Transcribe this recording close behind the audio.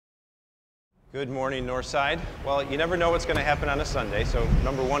Good morning, Northside. Well, you never know what's going to happen on a Sunday, so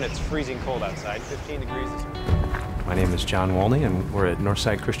number one, it's freezing cold outside, 15 degrees this morning. My name is John Wolney, and we're at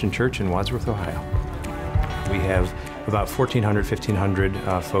Northside Christian Church in Wadsworth, Ohio. We have about 1,400,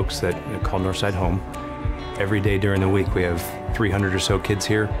 1,500 folks that call Northside home. Every day during the week, we have 300 or so kids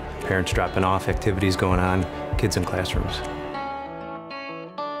here, parents dropping off, activities going on, kids in classrooms.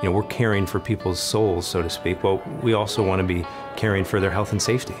 You know, we're caring for people's souls, so to speak. Well, we also want to be caring for their health and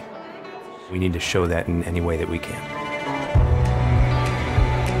safety. We need to show that in any way that we can.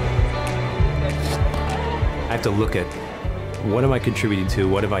 I have to look at what am I contributing to,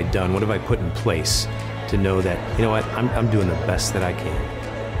 what have I done, what have I put in place to know that, you know what, I'm doing the best that I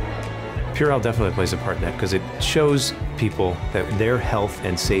can. PURELL definitely plays a part in that because it shows people that their health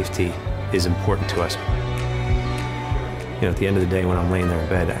and safety is important to us. You know, at the end of the day when I'm laying there in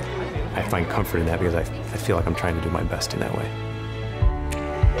bed, I find comfort in that because I feel like I'm trying to do my best in that way.